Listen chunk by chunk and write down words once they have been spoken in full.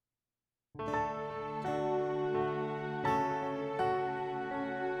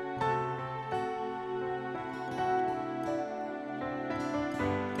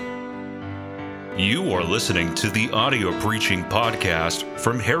You are listening to the audio preaching podcast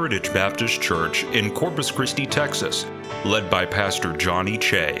from Heritage Baptist Church in Corpus Christi, Texas, led by Pastor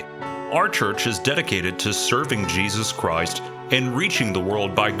Chae. Our church is dedicated to serving Jesus Christ and reaching the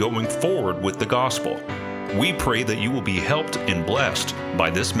world by going forward with the gospel. We pray that you will be helped and blessed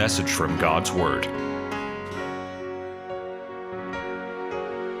by this message from God's Word.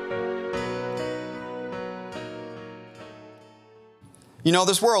 You know,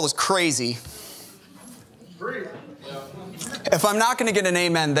 this world is crazy. If I'm not going to get an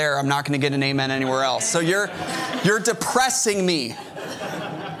amen there, I'm not going to get an amen anywhere else. So you're depressing me.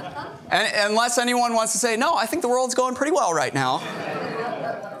 And unless anyone wants to say, no, I think the world's going pretty well right now.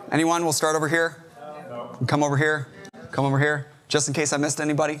 Anyone? We'll start over here. Come over here. Come over here. Just in case I missed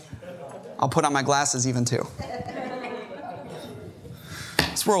anybody. I'll put on my glasses even too.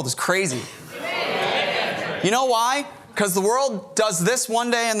 This world is crazy. You know why? Because the world does this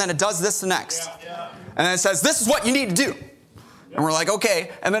one day and then it does this the next. And then it says, this is what you need to do. And we're like,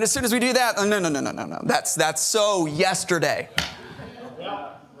 okay. And then as soon as we do that, no. That's so yesterday.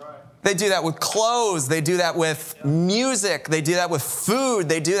 They do that with clothes. They do that with music. They do that with food.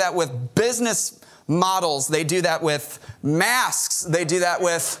 They do that with business models. They do that with masks. They do that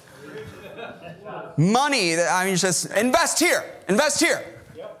with money. I mean, just invest here. Invest here.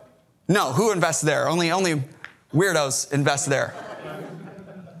 No, who invests there? Only weirdos invest there.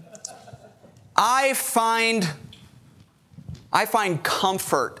 I find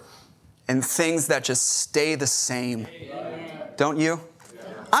comfort in things that just stay the same. Don't you?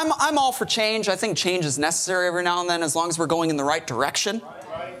 I'm all for change. I think change is necessary every now and then as long as we're going in the right direction.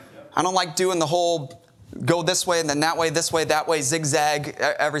 I don't like doing the whole go this way and then that way, this way, that way, zigzag,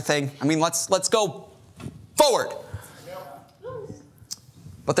 everything. I mean, let's go forward.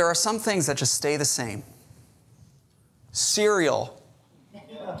 But there are some things that just stay the same. Cereal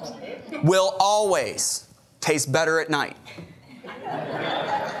will always taste better at night.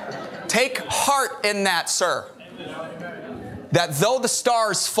 Take heart in that, sir. That though the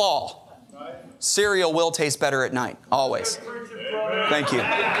stars fall, cereal will taste better at night. Always. Thank you.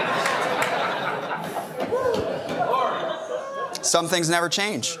 Some things never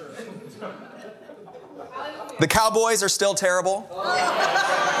change. The Cowboys are still terrible.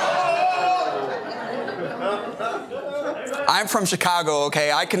 I'm from Chicago,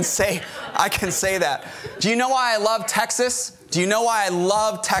 okay? I can say that. Do you know why I love Texas? Do you know why I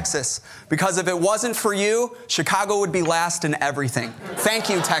love Texas? Because if it wasn't for you, Chicago would be last in everything. Thank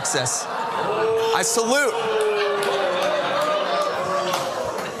you, Texas. I salute.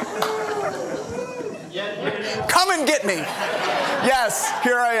 Come and get me. Yes,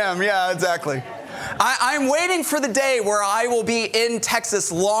 here I am. Yeah, exactly. I'm waiting for the day where I will be in Texas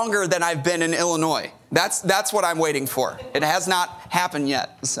longer than I've been in Illinois. That's what I'm waiting for. It has not happened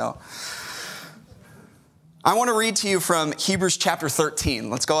yet. So I want to read to you from Hebrews chapter 13.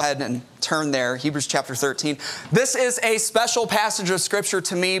 Let's go ahead and turn there. Hebrews chapter 13. This is a special passage of Scripture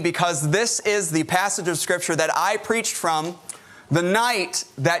to me because this is the passage of Scripture that I preached from the night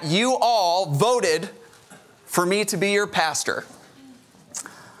that you all voted for me to be your pastor.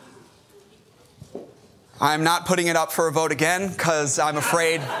 I'm not putting it up for a vote again because I'm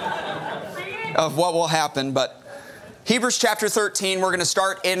afraid of what will happen. But Hebrews chapter 13, we're going to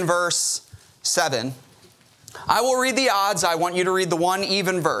start in verse 7. I will read the odds. I want you to read the one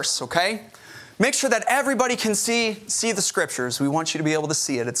even verse, okay? Make sure that everybody can see the Scriptures. We want you to be able to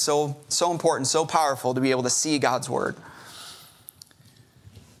see it. It's so important, so powerful to be able to see God's Word.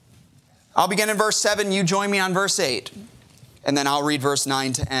 I'll begin in verse 7. You join me on verse 8. And then I'll read verse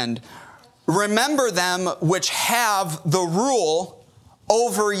 9 to end. Remember them which have the rule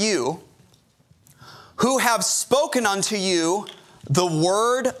over you, who have spoken unto you the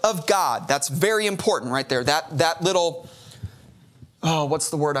word of God. That's very important right there. That little, what's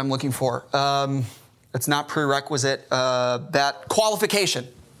the word I'm looking for? It's not prerequisite. That qualification.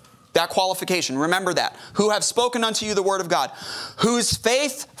 That qualification. Remember that. Who have spoken unto you the word of God, whose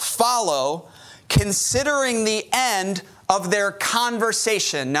faith follow, considering the end of their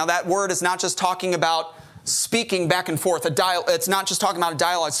conversation. Now that word is not just talking about speaking back and forth. It's not just talking about a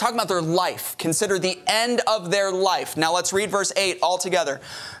dialogue. It's talking about their life. Consider the end of their life. Now let's read verse 8 all together.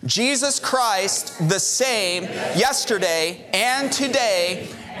 Jesus Christ the same yesterday and today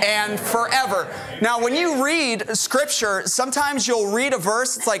and forever. Now when you read Scripture, sometimes you'll read a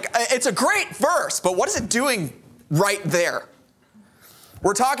verse. It's like, it's a great verse, but what is it doing right there?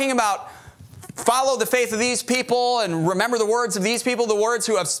 We're talking about follow the faith of these people and remember the words of these people,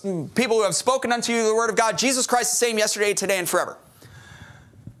 people who have spoken unto you the word of God. Jesus Christ the same yesterday, today, and forever.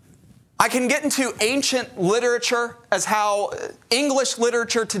 I can get into ancient literature as how English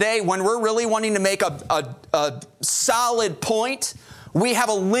literature today, when we're really wanting to make a solid point, we have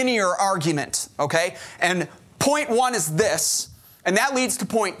a linear argument, okay? And point 1 is this, and that leads to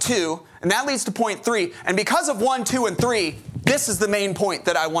point 2, and that leads to point 3. And because of 1, 2, and 3, this is the main point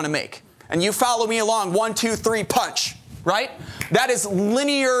that I want to make. And you follow me along, 1, 2, 3, punch, right? That is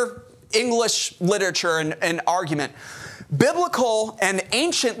linear English literature and argument. Biblical and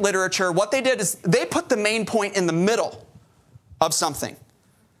ancient literature, what they did is they put the main point in the middle of something.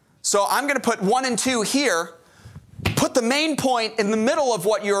 So I'm going to put 1 and 2 here, put the main point in the middle of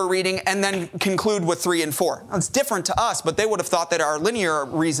what you're reading, and then conclude with 3 and 4. Now, it's different to us, but they would have thought that our linear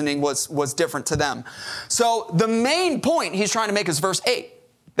reasoning was different to them. So the main point he's trying to make is verse 8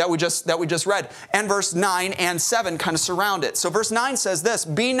 that we just read, and verse 9 and 7 kind of surround it. So verse 9 says this,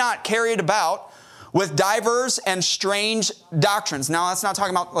 "Be not carried about with diverse and strange doctrines." Now, that's not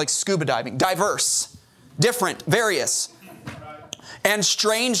talking about like scuba diving. Diverse, different, various, and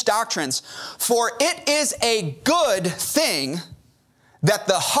strange doctrines. "For it is a good thing that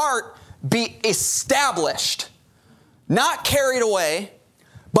the heart be established, not carried away,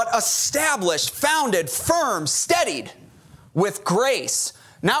 but established, founded, firm, steadied with grace."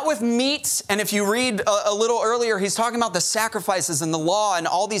 Not with meats, and if you read a little earlier, he's talking about the sacrifices and the law and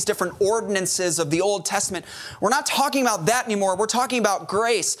all these different ordinances of the Old Testament. We're not talking about that anymore. We're talking about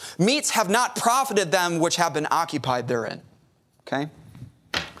grace. Meats have not profited them which have been occupied therein. Okay?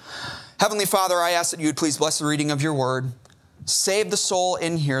 Heavenly Father, I ask that you would please bless the reading of your word. Save the soul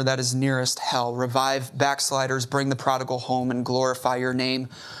in here that is nearest hell. Revive backsliders, bring the prodigal home, and glorify your name.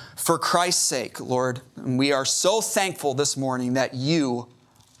 For Christ's sake, Lord, and we are so thankful this morning that you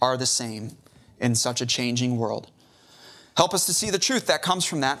are the same in such a changing world. Help us to see the truth that comes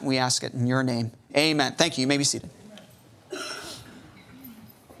from that, and we ask it in your name. Amen. Thank you. You may be seated.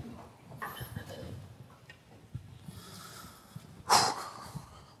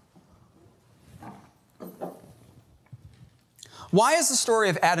 Why is the story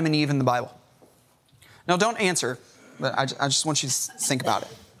of Adam and Eve in the Bible? Now, don't answer, but I just want you to think about it.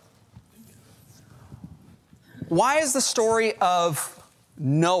 Why is the story of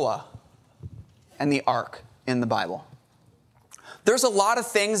Noah and the ark in the Bible? There's a lot of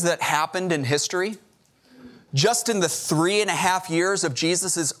things that happened in history. Just in the 3.5 years of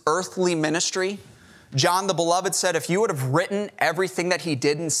Jesus' earthly ministry, John the Beloved said, if you would have written everything that he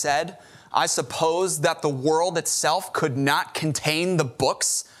did and said, I suppose that the world itself could not contain the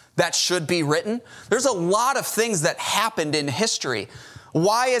books that should be written. There's a lot of things that happened in history.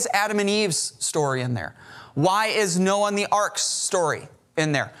 Why is Adam and Eve's story in there? Why is Noah and the ark's story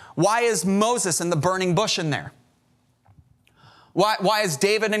in there? Why is Moses and the burning bush in there? Why is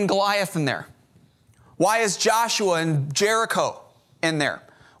David and Goliath in there? Why is Joshua and Jericho in there?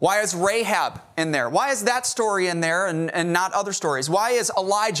 Why is Rahab in there? Why is that story in there and not other stories? Why is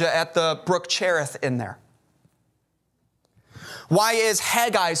Elijah at the brook Cherith in there? Why is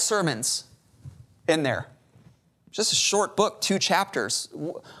Haggai's sermons in there? Just a short book, 2 chapters.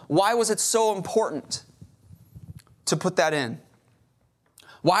 Why was it so important to put that in?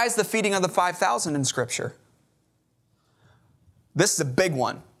 Why is the feeding of the 5,000 in Scripture? This is a big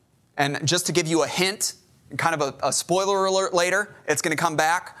one. And just to give you a hint, kind of a spoiler alert later, it's going to come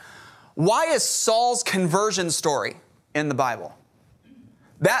back. Why is Saul's conversion story in the Bible?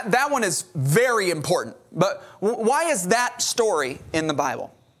 That one is very important. But why is that story in the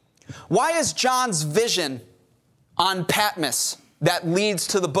Bible? Why is John's vision on Patmos that leads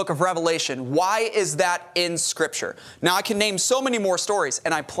to the book of Revelation, why is that in Scripture? Now, I can name so many more stories,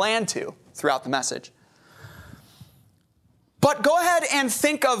 and I plan to throughout the message. But go ahead and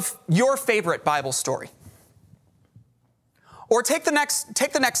think of your favorite Bible story. Or take the next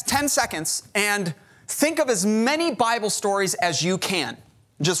 10 seconds and think of as many Bible stories as you can.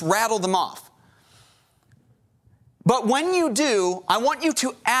 Just rattle them off. But when you do, I want you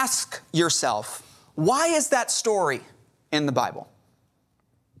to ask yourself, why is that story in the Bible?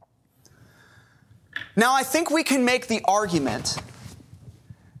 Now, I think we can make the argument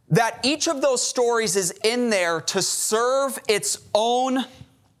that each of those stories is in there to serve its own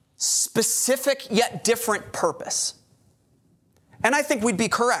specific yet different purpose. And I think we'd be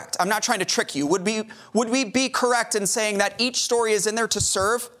correct. I'm not trying to trick you. Would we be correct in saying that each story is in there to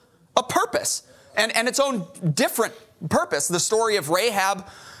serve a purpose and its own different purpose? The story of Rahab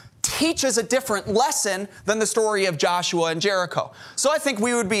teaches a different lesson than the story of Joshua and Jericho. So I think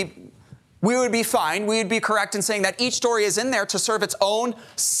we would be fine. We would be correct in saying that each story is in there to serve its own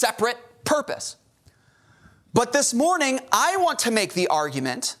separate purpose. But this morning, I want to make the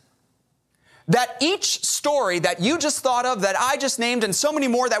argument that each story that you just thought of, that I just named, and so many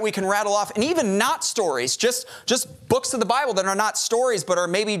more that we can rattle off, and even not stories, just books of the Bible that are not stories but are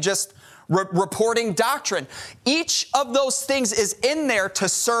maybe just reporting doctrine. Each of those things is in there to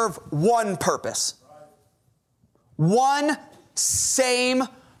serve one purpose. One same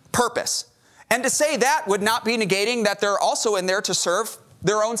purpose. And to say that would not be negating that they're also in there to serve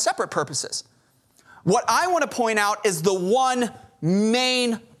their own separate purposes. What I want to point out is the one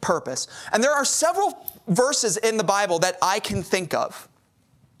main purpose. And there are several verses in the Bible that I can think of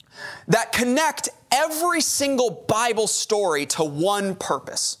that connect every single Bible story to one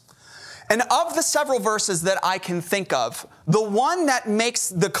purpose. And of the several verses that I can think of, the one that makes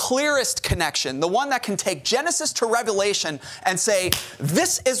the clearest connection, the one that can take Genesis to Revelation and say,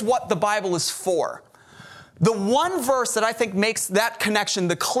 this is what the Bible is for. The one verse that I think makes that connection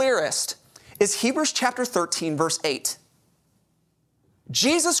the clearest is Hebrews chapter 13, verse 8.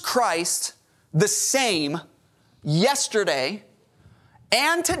 Jesus Christ, the same yesterday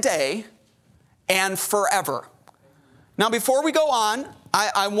and today and forever. Now, before we go on,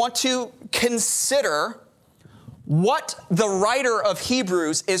 I want to consider what the writer of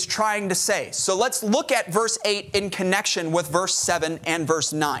Hebrews is trying to say. So let's look at verse 8 in connection with verse 7 and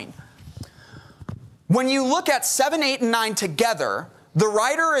verse 9. When you look at 7, 8, and 9 together, the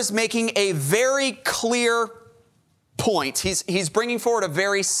writer is making a very clear point. He's bringing forward a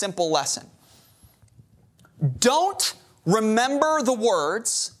very simple lesson. Don't remember the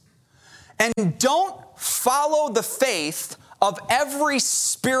words and don't follow the faith of every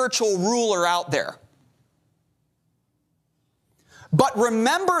spiritual ruler out there. But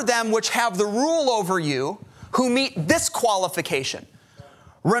remember them which have the rule over you, who meet this qualification.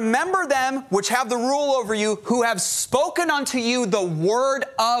 Remember them which have the rule over you, who have spoken unto you the word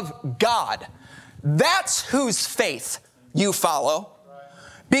of God. That's whose faith you follow.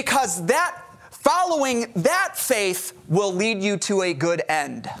 Because that following that faith will lead you to a good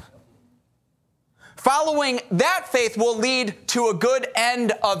end. Following that faith will lead to a good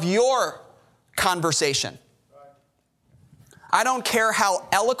end of your conversation. I don't care how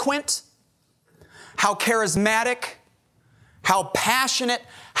eloquent, how charismatic, how passionate,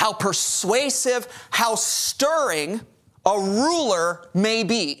 how persuasive, how stirring a ruler may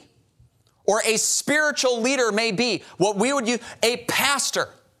be, or a spiritual leader may be. What we would use, a pastor,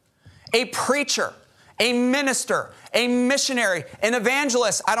 a preacher, a minister, a missionary, an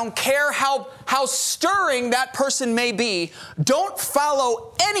evangelist. I don't care how stirring that person may be. Don't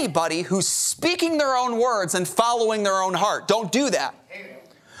follow anybody who's speaking their own words and following their own heart. Don't do that.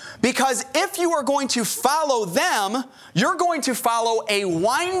 Because if you are going to follow them, you're going to follow a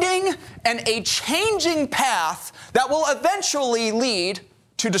winding and a changing path that will eventually lead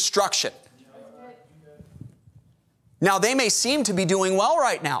to destruction. Now, they may seem to be doing well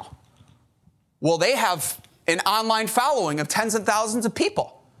right now. Well, they have an online following of tens and thousands of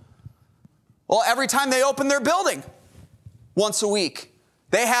people. Well, every time they open their building once a week,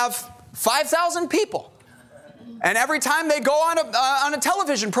 they have 5,000 people. And every time they go on a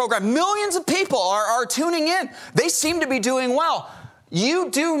television program, millions of people are tuning in. They seem to be doing well. You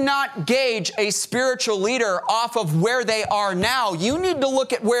do not gauge a spiritual leader off of where they are now. You need to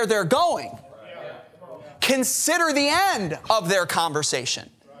look at where they're going. Consider the end of their conversation.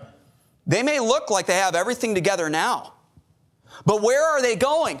 They may look like they have everything together now, but where are they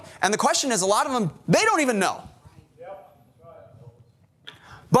going? And the question is, a lot of them, they don't even know.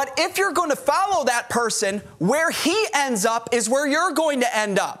 But if you're going to follow that person, where he ends up is where you're going to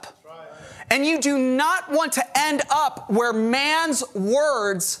end up. And you do not want to end up where man's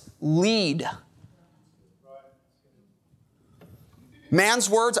words lead. Man's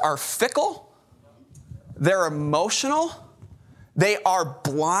words are fickle. They're emotional. They are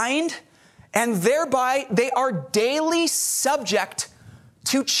blind. And thereby, they are daily subject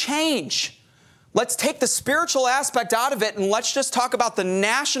to change. Let's take the spiritual aspect out of it and let's just talk about the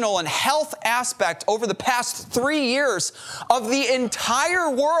national and health aspect over the past 3 years of the entire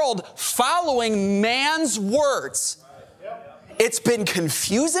world following man's words. It's been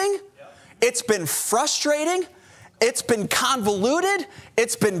confusing. It's been frustrating. It's been convoluted.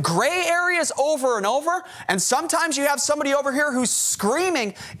 It's been gray areas over and over. And sometimes you have somebody over here who's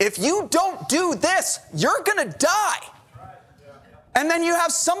screaming, if you don't do this, you're going to die. And then you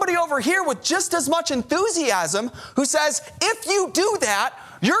have somebody over here with just as much enthusiasm who says, if you do that,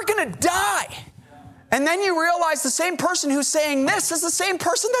 you're going to die. And then you realize the same person who's saying this is the same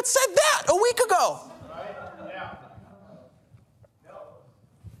person that said that a week ago.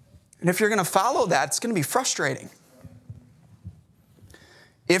 And if you're going to follow that, it's going to be frustrating.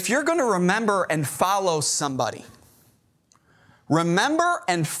 If you're going to remember and follow somebody, Remember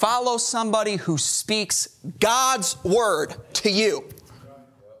and follow somebody who speaks God's word to you.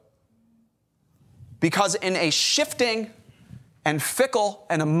 Because in a shifting and fickle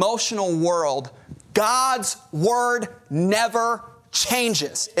and emotional world, God's word never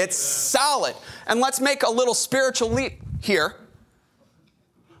changes. It's solid. And let's make a little spiritual leap here.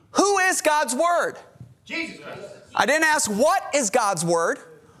 Who is God's word? Jesus. I didn't ask what is God's word.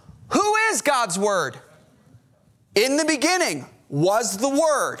 Who is God's word? In the beginning was the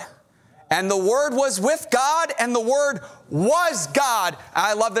Word, and the Word was with God, and the Word was God.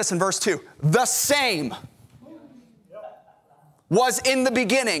 I love this in verse 2. The same was in the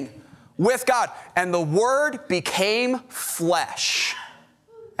beginning with God, and the Word became flesh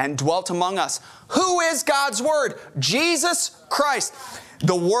and dwelt among us. Who is God's Word? Jesus Christ.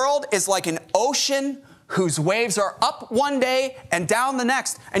 The world is like an ocean whose waves are up one day and down the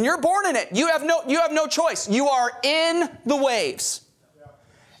next. And you're born in it. You have no choice. You are in the waves.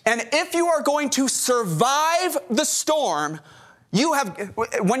 And if you are going to survive the storm,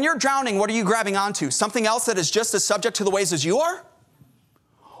 when you're drowning, what are you grabbing onto? Something else that is just as subject to the waves as you are?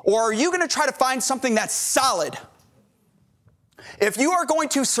 Or are you going to try to find something that's solid? If you are going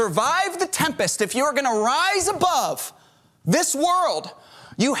to survive the tempest, if you are going to rise above this world,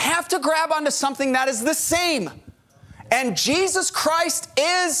 you have to grab onto something that is the same. And Jesus Christ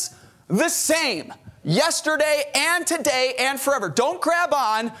is the same yesterday and today and forever. Don't grab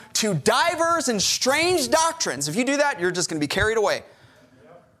on to divers and strange doctrines. If you do that, you're just going to be carried away.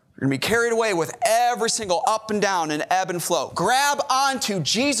 You're going to be carried away with every single up and down and ebb and flow. Grab onto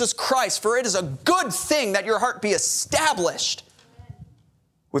Jesus Christ, for it is a good thing that your heart be established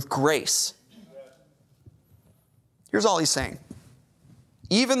with grace. Here's all he's saying.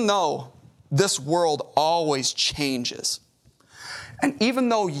 Even though this world always changes, and even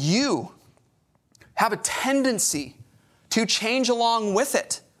though you have a tendency to change along with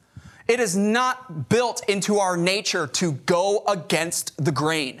it, it is not built into our nature to go against the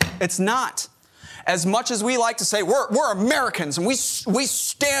grain. It's not. As much as we like to say, we're Americans and we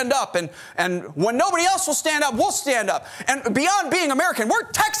stand up, and when nobody else will stand up, we'll stand up. And beyond being American, we're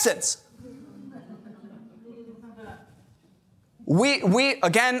Texans. We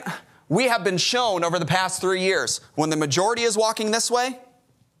have been shown over the past 3 years, when the majority is walking this way,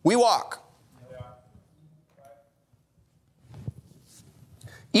 we walk.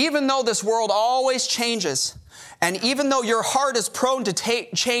 Even though this world always changes, and even though your heart is prone to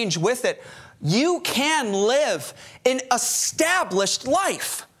change with it, you can live an established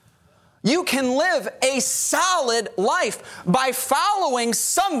life. You can live a solid life by following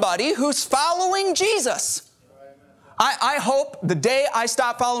somebody who's following Jesus. I hope the day I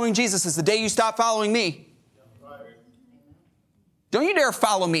stop following Jesus is the day you stop following me. Don't you dare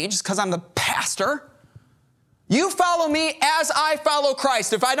follow me just because I'm the pastor. You follow me as I follow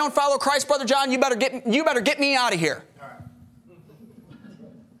Christ. If I don't follow Christ, Brother John, you better get me out of here.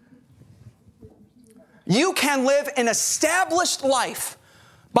 You can live an established life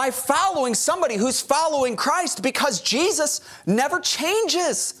by following somebody who's following Christ, because Jesus never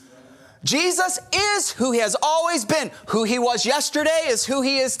changes. Jesus is who he has always been. Who he was yesterday is who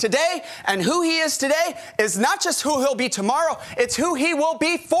he is today. And who he is today is not just who he'll be tomorrow, it's who he will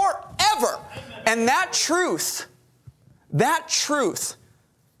be forever. And that truth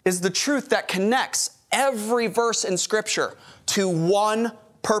is the truth that connects every verse in Scripture to one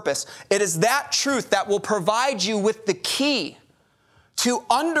purpose. It is that truth that will provide you with the key to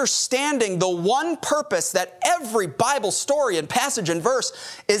understanding the one purpose that every Bible story and passage and verse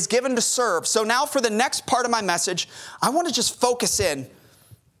is given to serve. So now for the next part of my message, I want to just focus in.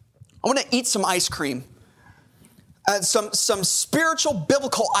 I want to eat some ice cream, some spiritual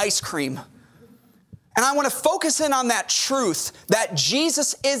biblical ice cream. And I want to focus in on that truth that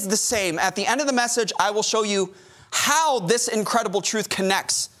Jesus is the same. At the end of the message, I will show you how this incredible truth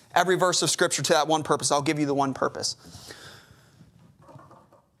connects every verse of Scripture to that one purpose. I'll give you the one purpose.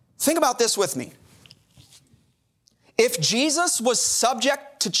 Think about this with me. If Jesus was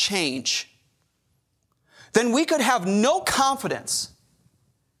subject to change, then we could have no confidence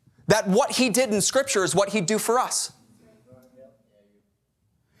that what he did in Scripture is what he'd do for us.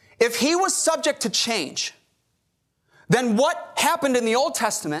 If he was subject to change, then what happened in the Old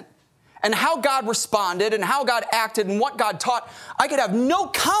Testament and how God responded and how God acted and what God taught, I could have no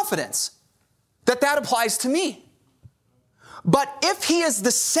confidence that that applies to me. But if he is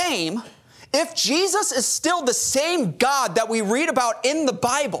the same, if Jesus is still the same God that we read about in the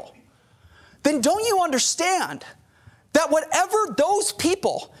Bible, then don't you understand that whatever those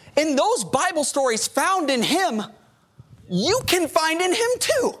people in those Bible stories found in him, you can find in him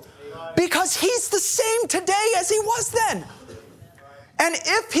too. Because he's the same today as he was then. And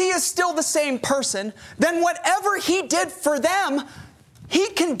if he is still the same person, then whatever he did for them, he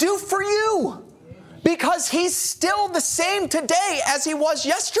can do for you. Because he's still the same today as he was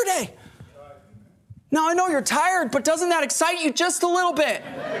yesterday. Now, I know you're tired, but doesn't that excite you just a little bit?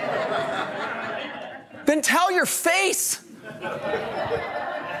 Then tell your face.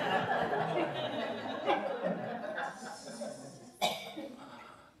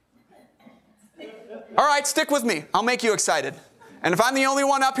 All right, stick with me. I'll make you excited. And if I'm the only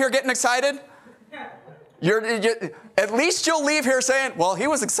one up here getting excited, at least you'll leave here saying, well, he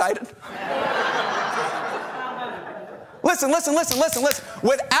was excited. Listen.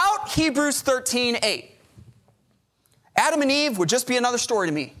 Without Hebrews 13:8, Adam and Eve would just be another story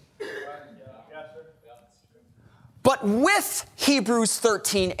to me. But with Hebrews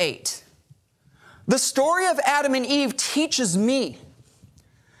 13:8, the story of Adam and Eve teaches me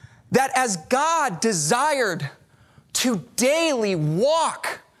that as God desired to daily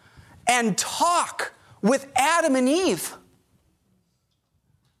walk and talk with Adam and Eve,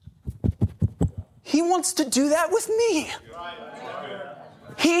 he wants to do that with me.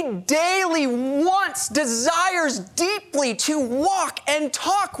 He daily desires deeply to walk and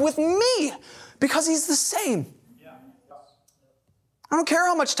talk with me because he's the same. I don't care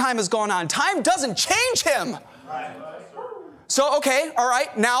how much time has gone on. Time doesn't change him. So, okay, all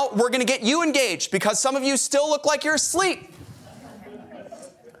right, now we're going to get you engaged because some of you still look like you're asleep.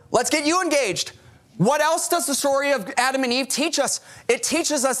 Let's get you engaged. What else does the story of Adam and Eve teach us? It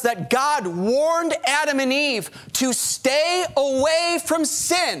teaches us that God warned Adam and Eve to stay away from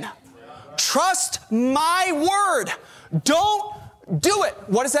sin. Trust my word. Don't do it.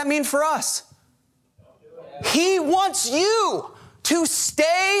 What does that mean for us? He wants you to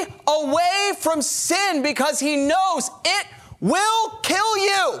stay away from sin because he knows it will kill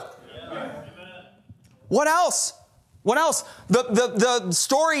you. What else? The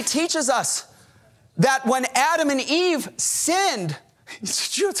story teaches us that when Adam and Eve sinned,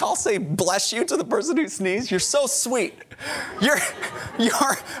 I'll say bless you to the person who sneezed. You're so sweet. You're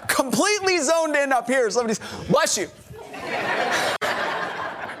completely zoned in up here. Somebody's, bless you.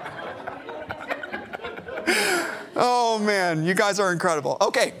 Oh man, you guys are incredible.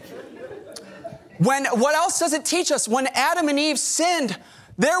 Okay. What else does it teach us? When Adam and Eve sinned,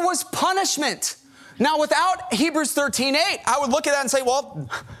 there was punishment. Now without Hebrews 13:8, I would look at that and say, well,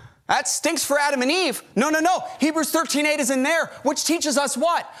 that stinks for Adam and Eve. No. Hebrews 13:8 is in there, which teaches us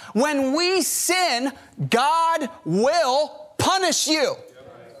what? When we sin, God will punish you.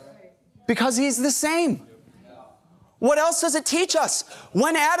 Because he's the same. What else does it teach us?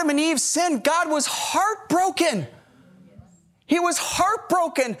 When Adam and Eve sinned, God was heartbroken. He was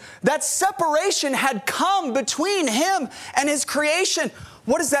heartbroken that separation had come between him and his creation.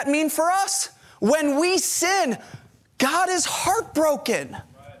 What does that mean for us? When we sin, God is heartbroken.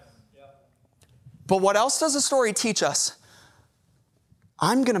 But what else does the story teach us?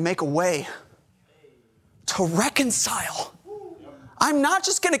 I'm going to make a way to reconcile. I'm not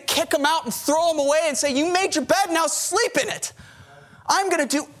just going to kick him out and throw him away and say, you made your bed, now sleep in it. I'm going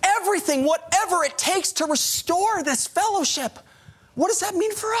to do everything, whatever it takes to restore this fellowship. What does that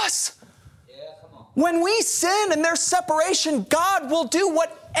mean for us? When we sin and there's separation, God will do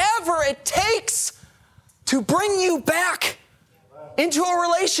whatever it takes to bring you back into a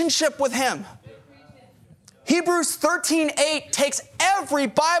relationship with him. Hebrews 13:8 takes every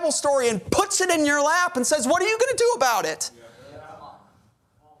Bible story and puts it in your lap and says, what are you going to do about it?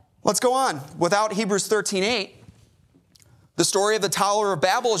 Let's go on. Without Hebrews 13:8, the story of the Tower of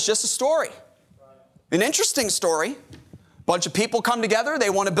Babel is just a story. An interesting story. A bunch of people come together. They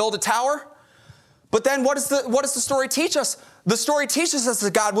want to build a tower. But then what does the story teach us? The story teaches us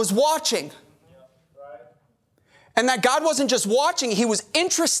that God was watching. And that God wasn't just watching, he was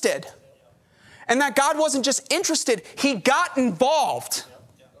interested. And that God wasn't just interested, he got involved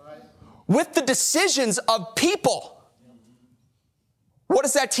with the decisions of people. What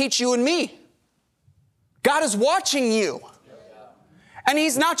does that teach you and me? God is watching you. And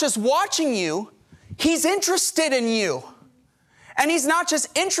he's not just watching you, he's interested in you. And he's not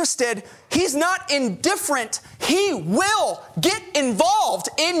just interested, he's not indifferent. He will get involved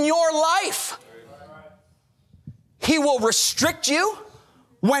in your life. He will restrict you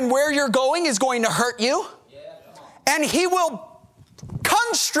when where you're going is going to hurt you. And he will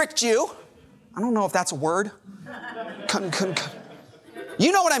constrict you. I don't know if that's a word.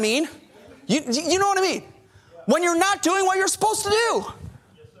 You know what I mean. You know what I mean. When you're not doing what you're supposed to do,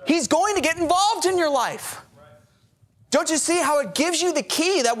 he's going to get involved in your life. Don't you see how it gives you the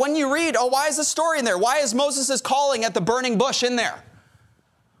key that when you read, why is the story in there? Why is Moses' calling at the burning bush in there?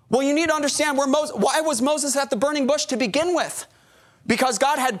 Well, you need to understand why was Moses at the burning bush to begin with? because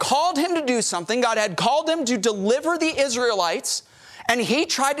God had called him to do something. God had called him to deliver the Israelites, and he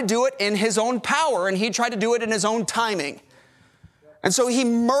tried to do it in his own power, and he tried to do it in his own timing. And so he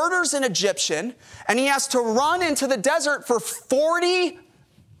murders an Egyptian, and he has to run into the desert for 40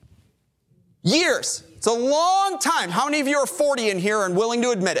 years. It's a long time. How many of you are 40 in here and willing to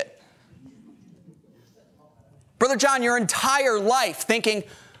admit it? Brother John, your entire life thinking,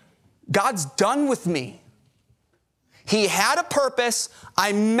 God's done with me. He had a purpose.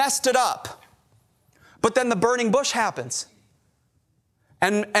 I messed it up. But then the burning bush happens.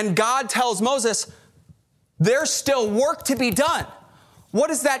 And God tells Moses, there's still work to be done. What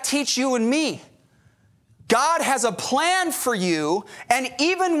does that teach you and me? God has a plan for you, and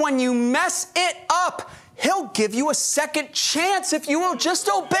even when you mess it up, he'll give you a second chance if you will just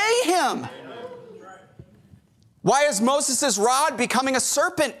obey him. Why is Moses' rod becoming a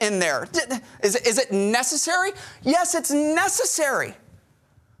serpent in there? Is it necessary? Yes, it's necessary.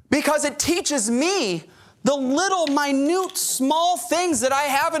 Because it teaches me the little, minute, small things that I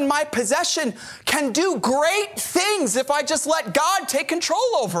have in my possession can do great things if I just let God take control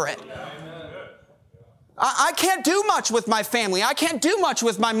over it. I can't do much with my family. I can't do much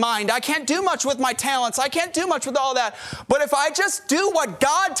with my mind. I can't do much with my talents. I can't do much with all that. But if I just do what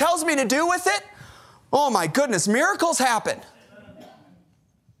God tells me to do with it, oh my goodness, miracles happen.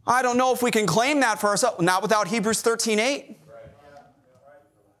 I don't know if we can claim that for ourselves. Not without Hebrews 13:8.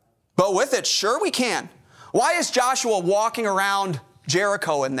 But with it, sure we can. Why is Joshua walking around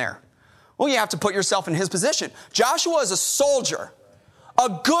Jericho in there? Well, you have to put yourself in his position. Joshua is a soldier,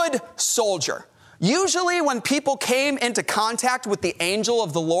 a good soldier. Usually when people came into contact with the angel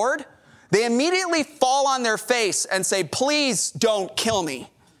of the Lord, they immediately fall on their face and say, please don't kill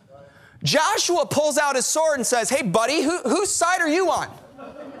me. Joshua pulls out his sword and says, hey, buddy, whose side are you on?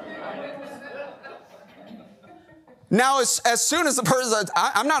 Now, as soon as the person says,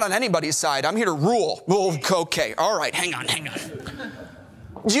 I'm not on anybody's side. I'm here to rule. Oh, okay, all right, hang on.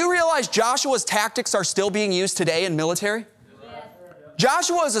 Do you realize Joshua's tactics are still being used today in military?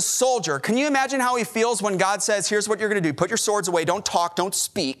 Joshua is a soldier. Can you imagine how he feels when God says, here's what you're going to do. Put your swords away. Don't talk. Don't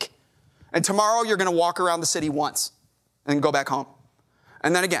speak. And tomorrow you're going to walk around the city once and go back home.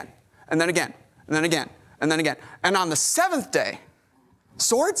 And then again. And then again. And then again. And then again. And on the seventh day,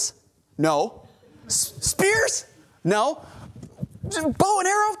 swords? No. Spears? No. Bow and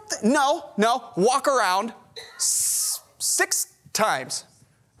arrow? No. Walk around 6 times.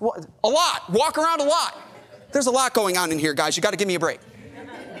 A lot. Walk around a lot. There's a lot going on in here, guys. You got to give me a break.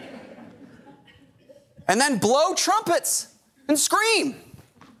 And then blow trumpets and scream.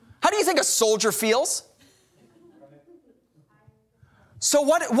 How do you think a soldier feels? So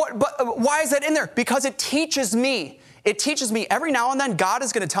why is that in there? Because it teaches me. It teaches me every now and then God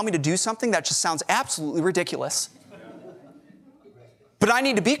is going to tell me to do something that just sounds absolutely ridiculous. But I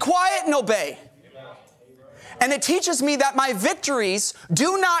need to be quiet and obey. And it teaches me that my victories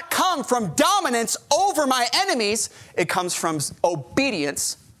do not come from dominance over my enemies. It comes from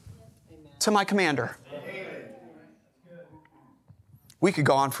obedience to my commander. We could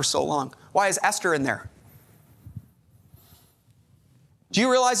go on for so long. Why is Esther in there? Do you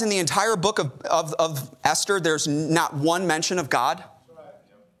realize in the entire book of Esther, there's not one mention of God?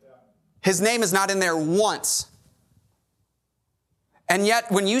 His name is not in there once. And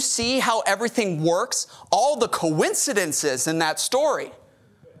yet, when you see how everything works, all the coincidences in that story,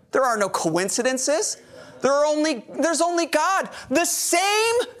 there are no coincidences. There's only God. The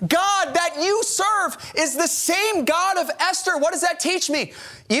same God that you serve is the same God of Esther. What does that teach me?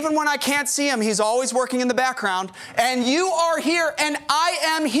 Even when I can't see him, he's always working in the background. And you are here, and I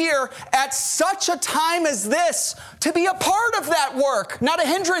am here at such a time as this to be a part of that work, not a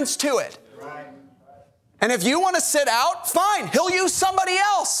hindrance to it. And if you want to sit out, fine, he'll use somebody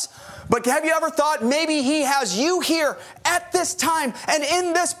else. But have you ever thought maybe he has you here at this time and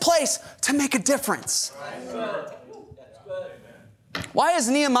in this place to make a difference? Why is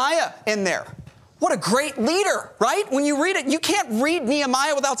Nehemiah in there? What a great leader, right? When you read it, you can't read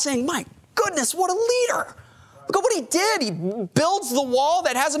Nehemiah without saying, my goodness, what a leader. Look at what he did. He builds the wall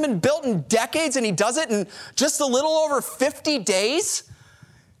that hasn't been built in decades, and he does it in just a little over 50 days.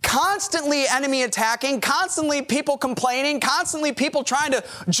 Constantly enemy attacking, constantly people complaining, constantly people trying to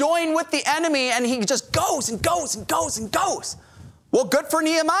join with the enemy, and he just goes and goes and goes and goes. Well, good for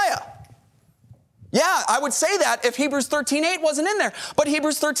Nehemiah. Yeah, I would say that if Hebrews 13:8 wasn't in there, but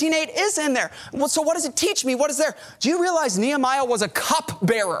Hebrews 13:8 is in there. Well, so what does it teach me? What is there? Do you realize Nehemiah was a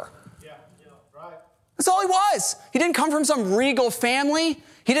cupbearer? Yeah, right. That's all he was. He didn't come from some regal family.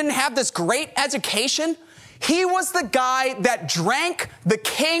 He didn't have this great education. He was the guy that drank the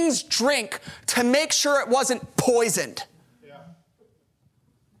king's drink to make sure it wasn't poisoned. Yeah.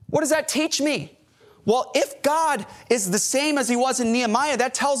 What does that teach me? Well, if God is the same as he was in Nehemiah,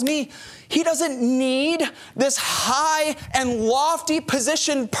 that tells me he doesn't need this high and lofty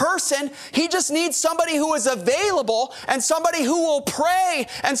positioned person. He just needs somebody who is available and somebody who will pray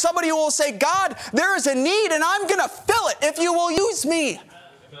and somebody who will say, God, there is a need and I'm going to fill it if you will use me.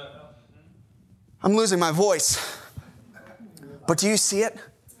 I'm losing my voice. But do you see it?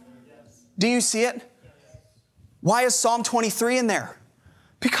 Do you see it? Why is Psalm 23 in there?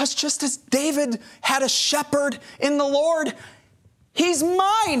 Because just as David had a shepherd in the Lord, he's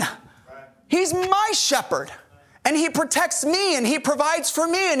mine. He's my shepherd. And he protects me and he provides for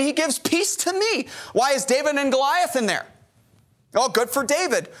me and he gives peace to me. Why is David and Goliath in there? Oh, good for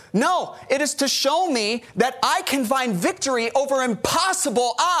David. No, it is to show me that I can find victory over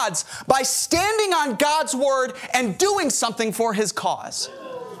impossible odds by standing on God's word and doing something for his cause.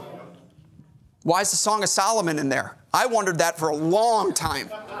 Why is the Song of Solomon in there? I wondered that for a long time.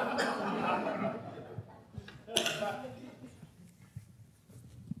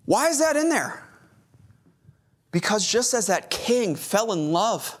 Why is that in there? Because just as that king fell in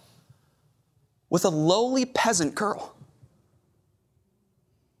love with a lowly peasant girl,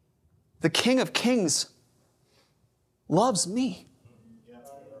 the King of Kings loves me,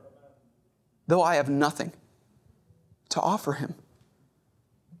 though I have nothing to offer him.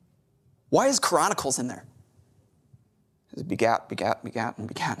 Why is Chronicles in there? It begat, begat, begat, and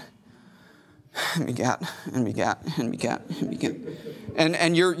begat. And begat, and begat, and begat, and begat.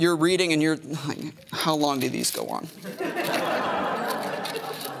 And you're reading and you're like, how long do these go on?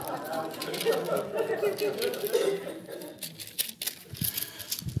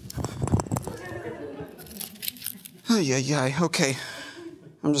 Yeah, okay.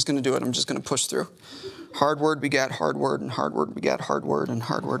 I'm just going to do it. I'm just going to push through. Hard word begat hard word, and hard word begat hard word, and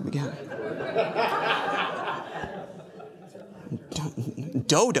hard word begat.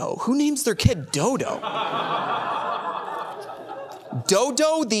 Dodo? Who names their kid Dodo?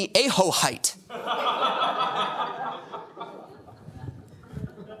 Dodo the Ahohite.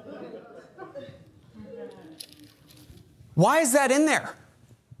 Why is that in there?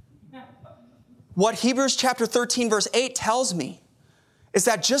 What Hebrews chapter 13 verse 8 tells me is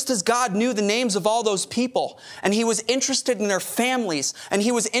that just as God knew the names of all those people, and he was interested in their families, and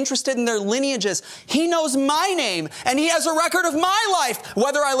he was interested in their lineages, he knows my name, and he has a record of my life,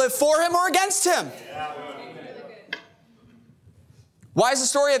 whether I live for him or against him. Why is the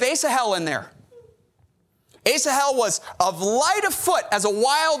story of Asahel in there? Asahel was of light of foot as a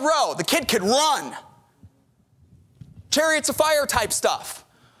wild roe. The kid could run. Chariots of fire type stuff.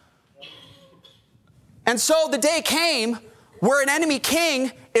 And so the day came where an enemy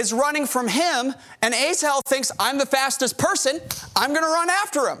king is running from him, and Asahel thinks, I'm the fastest person, I'm going to run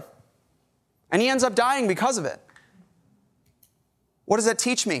after him. And he ends up dying because of it. What does that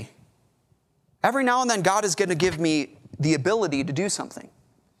teach me? Every now and then God is going to give me the ability to do something.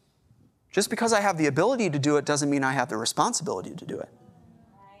 Just because I have the ability to do it doesn't mean I have the responsibility to do it.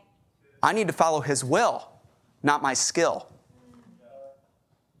 I need to follow his will, not my skill.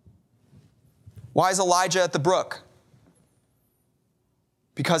 Why is Elijah at the brook?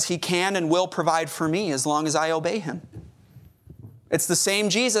 Because he can and will provide for me as long as I obey him. It's the same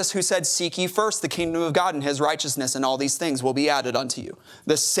Jesus who said, seek ye first the kingdom of God and his righteousness, and all these things will be added unto you.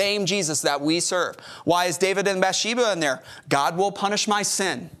 The same Jesus that we serve. Why is David and Bathsheba in there? God will punish my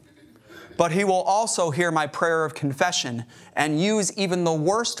sin, but he will also hear my prayer of confession and use even the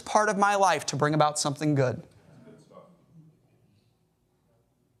worst part of my life to bring about something good.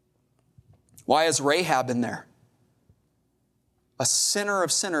 Why is Rahab in there? A sinner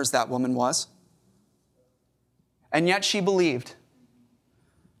of sinners that woman was. And yet she believed.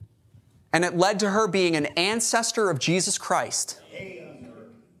 And it led to her being an ancestor of Jesus Christ.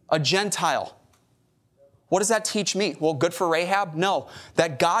 A Gentile. What does that teach me? Well, good for Rahab? No.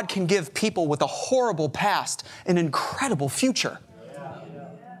 That God can give people with a horrible past an incredible future.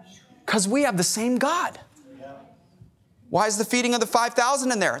 Because we have the same God. Why is the feeding of the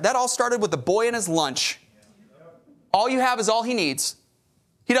 5,000 in there? That all started with the boy and his lunch. All you have is all he needs.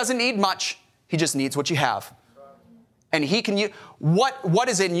 He doesn't need much. He just needs what you have. And he can use what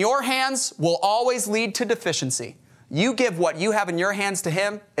is in your hands will always lead to deficiency. You give what you have in your hands to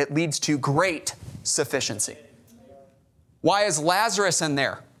him, it leads to great sufficiency. Why is Lazarus in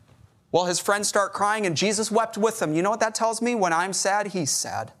there? Well, his friends start crying and Jesus wept with them. You know what that tells me? When I'm sad, he's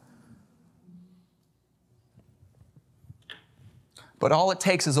sad. But all it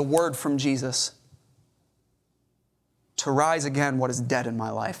takes is a word from Jesus to rise again what is dead in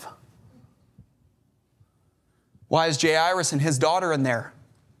my life. Why is Jairus and his daughter in there?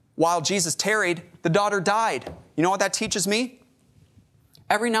 While Jesus tarried, the daughter died. You know what that teaches me?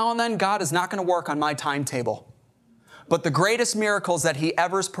 Every now and then, God is not going to work on my timetable. But the greatest miracles that he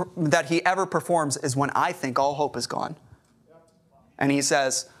ever performs is when I think all hope is gone. And he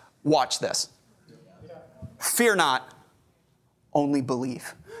says, watch this. Fear not, only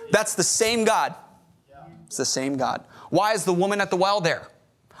believe. That's the same God. It's the same God. Why is the woman at the well there?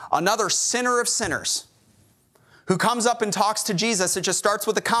 Another sinner of sinners who comes up and talks to Jesus. It just starts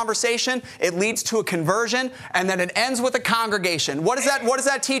with a conversation. It leads to a conversion, and then it ends with a congregation. What does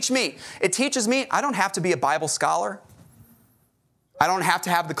that teach me? It teaches me I don't have to be a Bible scholar. I don't have to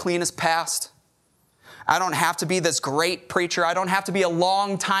have the cleanest past. I don't have to be this great preacher. I don't have to be a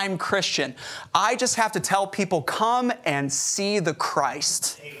long-time Christian. I just have to tell people, come and see the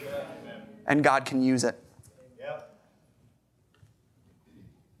Christ. Amen. And God can use it. Yep.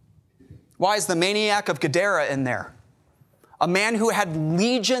 Why is the maniac of Gadara in there? A man who had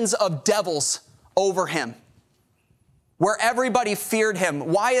legions of devils over him, where everybody feared him.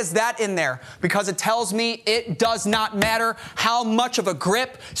 Why is that in there? Because it tells me it does not matter how much of a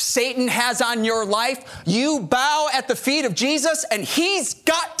grip Satan has on your life. You bow at the feet of Jesus and he's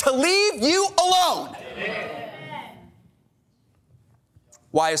got to leave you alone. Amen.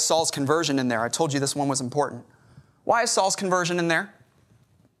 Why is Saul's conversion in there? I told you this one was important. Why is Saul's conversion in there?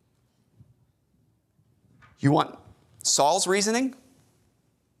 You want Saul's reasoning?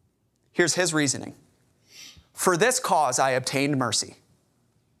 Here's his reasoning. For this cause I obtained mercy,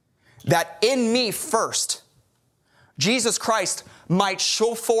 that in me first Jesus Christ might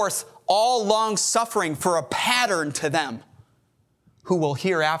show forth all long suffering for a pattern to them who will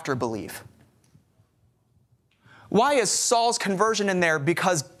hereafter believe. Why is Saul's conversion in there?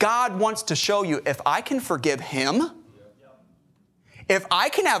 Because God wants to show you, if I can forgive him, if I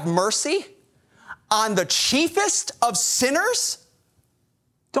can have mercy on the chiefest of sinners,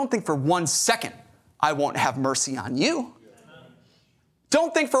 don't think for 1 second I won't have mercy on you.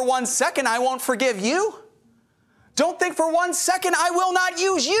 Don't think for 1 second I won't forgive you. Don't think for 1 second I will not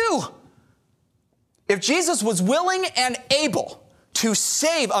use you. If Jesus was willing and able to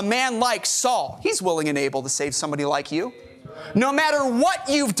save a man like Saul, he's willing and able to save somebody like you. No matter what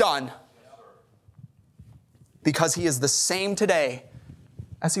you've done. Because he is the same today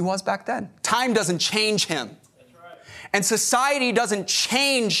as he was back then. Time doesn't change him. And society doesn't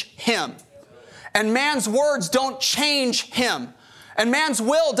change him. And man's words don't change him. And man's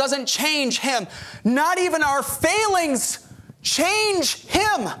will doesn't change him. Not even our failings change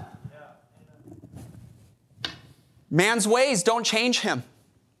him. Man's ways don't change him.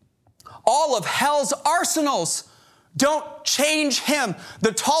 All of hell's arsenals don't change him.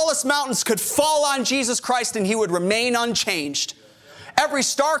 The tallest mountains could fall on Jesus Christ and he would remain unchanged. Every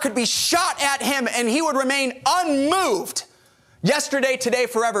star could be shot at him and he would remain unmoved. Yesterday, today,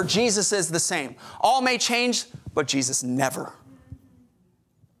 forever, Jesus is the same. All may change, but Jesus never.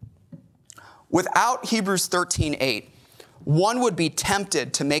 Without Hebrews 13:8, one would be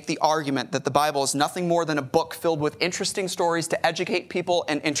tempted to make the argument that the Bible is nothing more than a book filled with interesting stories to educate people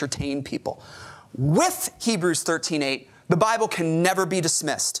and entertain people. With Hebrews 13:8, the Bible can never be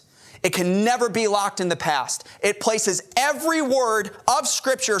dismissed. It can never be locked in the past. It places every word of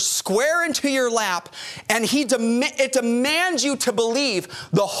Scripture square into your lap, and it demands you to believe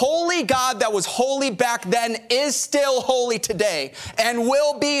the holy God that was holy back then is still holy today and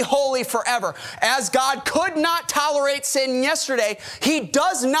will be holy forever. As God could not tolerate sin yesterday, he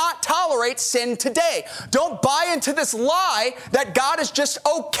does not tolerate sin today. Don't buy into this lie that God is just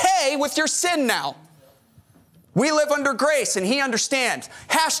okay with your sin now. We live under grace and he understands.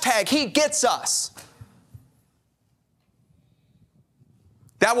 Hashtag he gets us.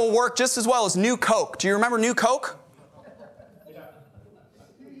 That will work just as well as New Coke. Do you remember New Coke?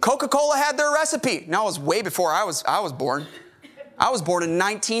 Coca-Cola had their recipe. No, it was way before I was born. I was born in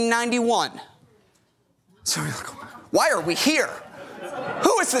 1991. So why are we here?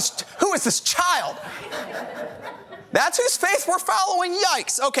 Who is this child? That's whose faith we're following.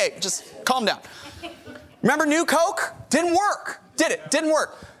 Yikes. Okay, just calm down. Remember New Coke? Didn't work. Did it? Didn't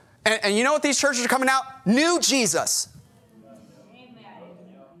work. And you know what these churches are coming out? New Jesus.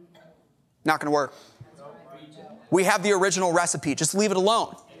 Not going to work. We have the original recipe. Just leave it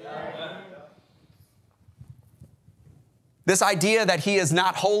alone. This idea that he is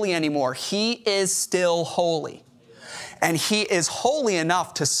not holy anymore. He is still holy. And he is holy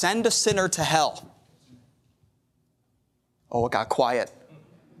enough to send a sinner to hell. Oh, it got quiet.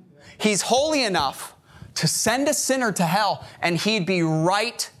 He's holy enough to send a sinner to hell, and he'd be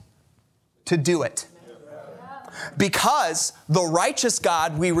right to do it. Because the righteous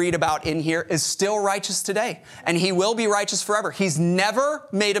God we read about in here is still righteous today, and he will be righteous forever. He's never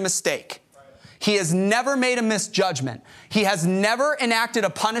made a mistake. He has never made a misjudgment. He has never enacted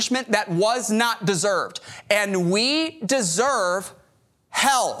a punishment that was not deserved. And we deserve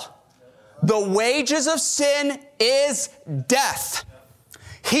hell. The wages of sin is death.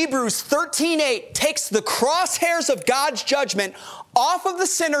 Hebrews 13:8 takes the crosshairs of God's judgment off of the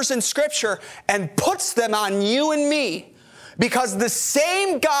sinners in Scripture and puts them on you and me. Because the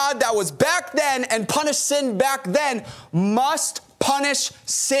same God that was back then and punished sin back then must punish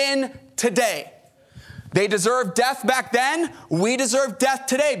sin today. They deserved death back then. We deserve death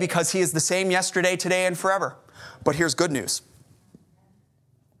today because He is the same yesterday, today, and forever. But here's good news.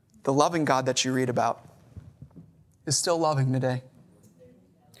 The loving God that you read about is still loving today.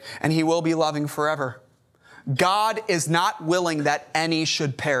 And He will be loving forever. God is not willing that any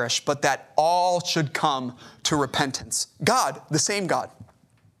should perish, but that all should come to repentance. God, the same God.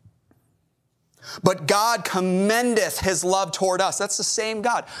 But God commendeth His love toward us. That's the same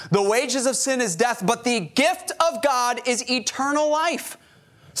God. The wages of sin is death, but the gift of God is eternal life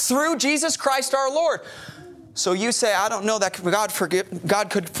through Jesus Christ our Lord. So you say, I don't know that God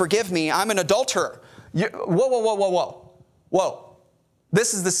could forgive me. I'm an adulterer. Whoa.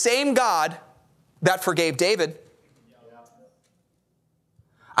 This is the same God that forgave David.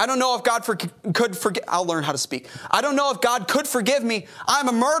 I don't know if God could forgive. I'll learn how to speak. I don't know if God could forgive me. I'm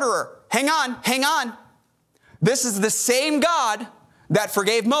a murderer. Hang on. This is the same God that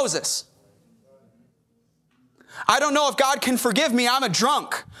forgave Moses. I don't know if God can forgive me. I'm a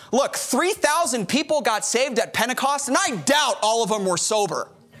drunk. Look, 3,000 people got saved at Pentecost, and I doubt all of them were sober.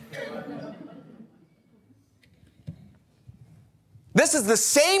 This is the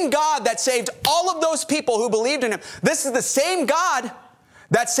same God that saved all of those people who believed in Him. This is the same God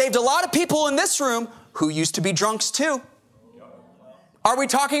that saved a lot of people in this room who used to be drunks too. Are we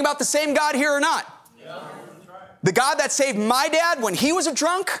talking about the same God here or not? The God that saved my dad when he was a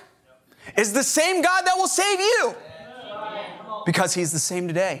drunk is the same God that will save you. Because He's the same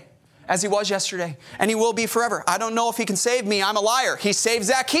today as He was yesterday, and He will be forever. I don't know if He can save me. I'm a liar. He saved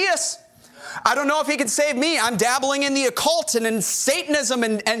Zacchaeus. I don't know if He can save me. I'm dabbling in the occult and in Satanism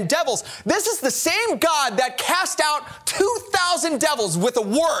and devils. This is the same God that cast out 2,000 devils with a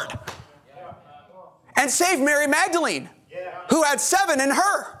word and saved Mary Magdalene, who had 7 in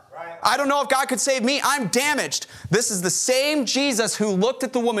her. I don't know if God could save me. I'm damaged. This is the same Jesus who looked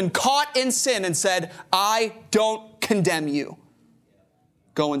at the woman caught in sin and said, I don't condemn you.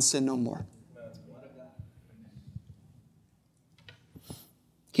 Go and sin no more.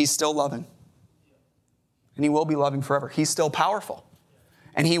 He's still loving. And He will be loving forever. He's still powerful.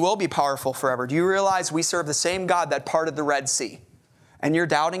 And He will be powerful forever. Do you realize we serve the same God that parted the Red Sea? And you're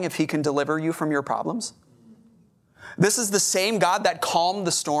doubting if He can deliver you from your problems? This is the same God that calmed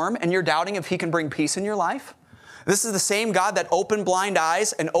the storm, and you're doubting if He can bring peace in your life? This is the same God that opened blind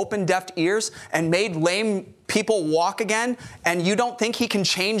eyes and opened deaf ears and made lame people walk again, and you don't think He can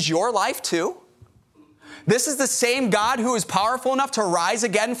change your life too? This is the same God who is powerful enough to rise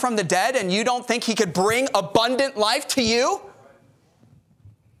again from the dead, and you don't think He could bring abundant life to you?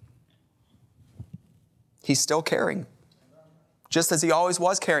 He's still caring, just as He always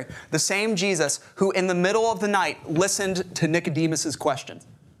was caring. The same Jesus who in the middle of the night listened to Nicodemus's questions.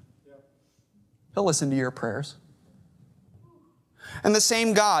 He'll listen to your prayers. And the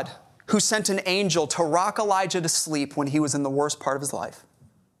same God who sent an angel to rock Elijah to sleep when he was in the worst part of his life.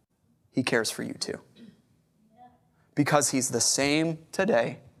 He cares for you too. Because He's the same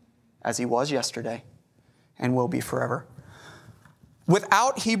today as He was yesterday and will be forever.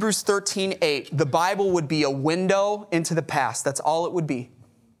 Without Hebrews 13:8, the Bible would be a window into the past. That's all it would be.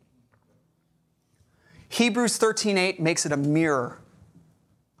 Hebrews 13:8 makes it a mirror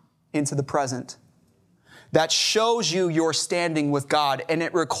into the present that shows you your standing with God, and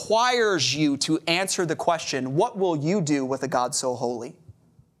it requires you to answer the question, what will you do with a God so holy?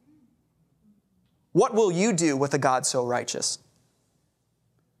 What will you do with a God so righteous?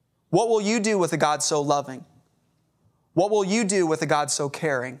 What will you do with a God so loving? What will you do with a God so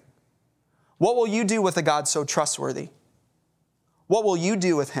caring? What will you do with a God so trustworthy? What will you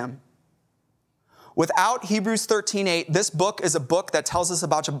do with Him? Without Hebrews 13:8, this book is a book that tells us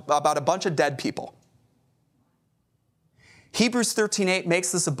about a bunch of dead people. Hebrews 13:8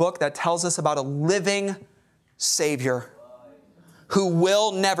 makes this a book that tells us about a living Savior who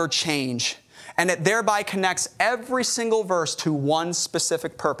will never change. And it thereby connects every single verse to one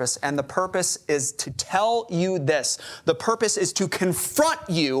specific purpose. And the purpose is to tell you this. The purpose is to confront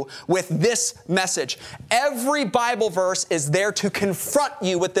you with this message. Every Bible verse is there to confront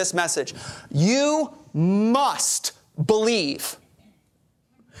you with this message. You must believe.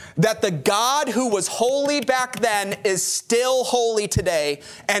 that the God who was holy back then is still holy today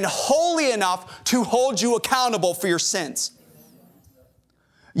and holy enough to hold you accountable for your sins.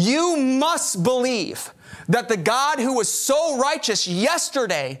 You must believe that the God who was so righteous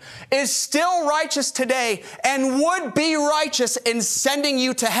yesterday is still righteous today and would be righteous in sending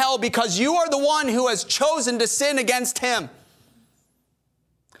you to hell because you are the one who has chosen to sin against him.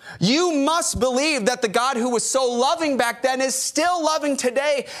 You must believe that the God who was so loving back then is still loving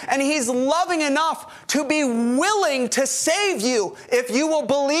today, and he's loving enough to be willing to save you if you will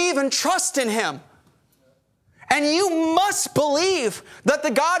believe and trust in him. And you must believe that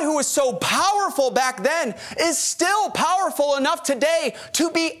the God who was so powerful back then is still powerful enough today to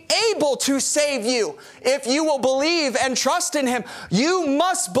be able to save you if you will believe and trust in him. You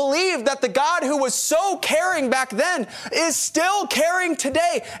must believe that the God who was so caring back then is still caring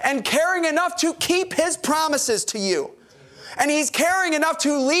today and caring enough to keep his promises to you. And he's caring enough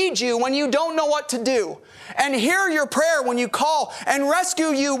to lead you when you don't know what to do, and hear your prayer when you call, and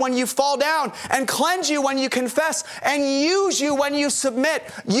rescue you when you fall down, and cleanse you when you confess, and use you when you submit.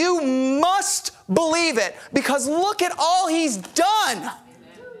 You must believe it, because look at all he's done.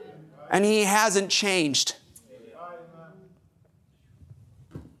 And he hasn't changed.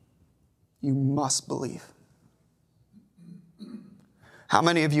 You must believe. How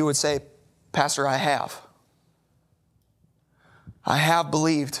many of you would say, Pastor, I have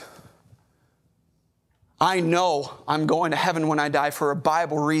believed. I know I'm going to heaven when I die for a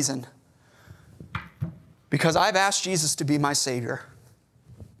Bible reason. Because I've asked Jesus to be my Savior.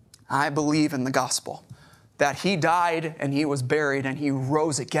 I believe in the gospel, that he died and he was buried and he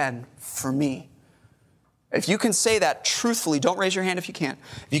rose again for me. If you can say that truthfully, don't raise your hand if you can't.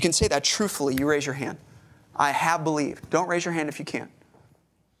 If you can say that truthfully, you raise your hand. I have believed. Don't raise your hand if you can't.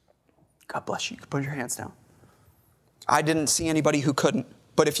 God bless you. You can put your hands down. I didn't see anybody who couldn't.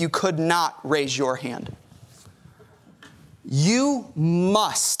 But if you could not raise your hand, you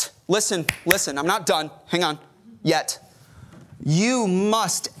must, listen, I'm not done, hang on, yet. You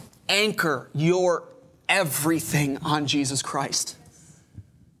must anchor your everything on Jesus Christ.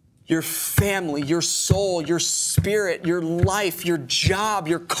 Your family, your soul, your spirit, your life, your job,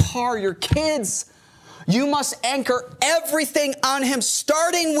 your car, your kids. You must anchor everything on him,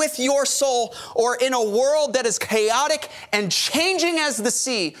 starting with your soul, or in a world that is chaotic and changing as the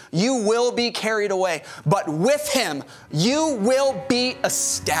sea, you will be carried away. But with him, you will be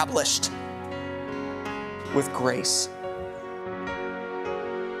established with grace.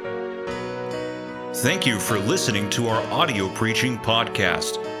 Thank you for listening to our audio preaching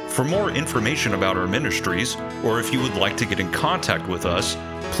podcast. For more information about our ministries, or if you would like to get in contact with us,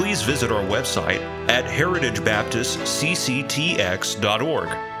 please visit our website at heritagebaptistcctx.org.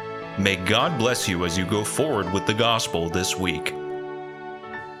 May God bless you as you go forward with the gospel this week.